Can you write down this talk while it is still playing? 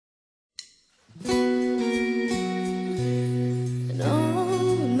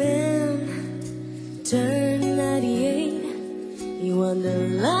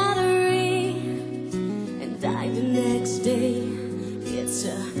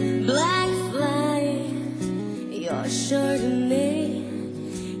black fly, your Chardonnay.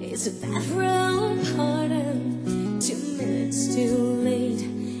 It's a bathroom pardon, 2 minutes too late.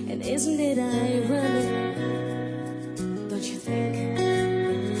 And isn't it ironic? Don't you think?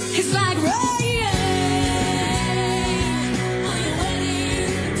 It's like rain on your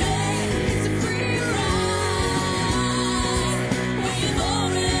wedding day. It's a free ride when you've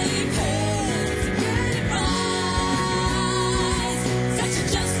already paid security price. Such a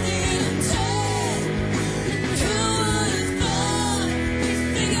just need a take. Who would have thought these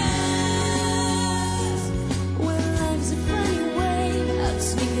figures? Well, life's a funny way of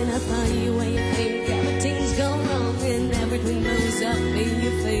sneaking up on you when you think everything's gone wrong and everything blows up in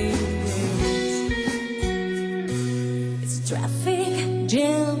your face. It's a traffic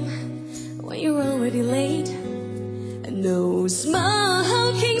jam when you're already late. And no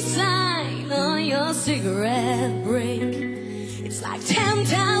smoking sign on your cigarette break. It's like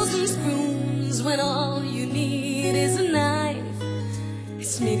 10,000 spoons when all you need is a knife.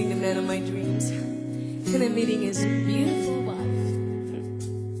 It's meeting the man of my dreams, and I'm meeting his beautiful wife.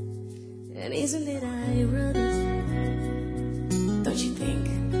 And isn't it ironic? Don't you think?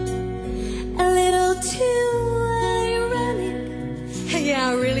 A little too ironic. Yeah,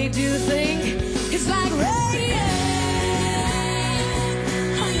 I really do think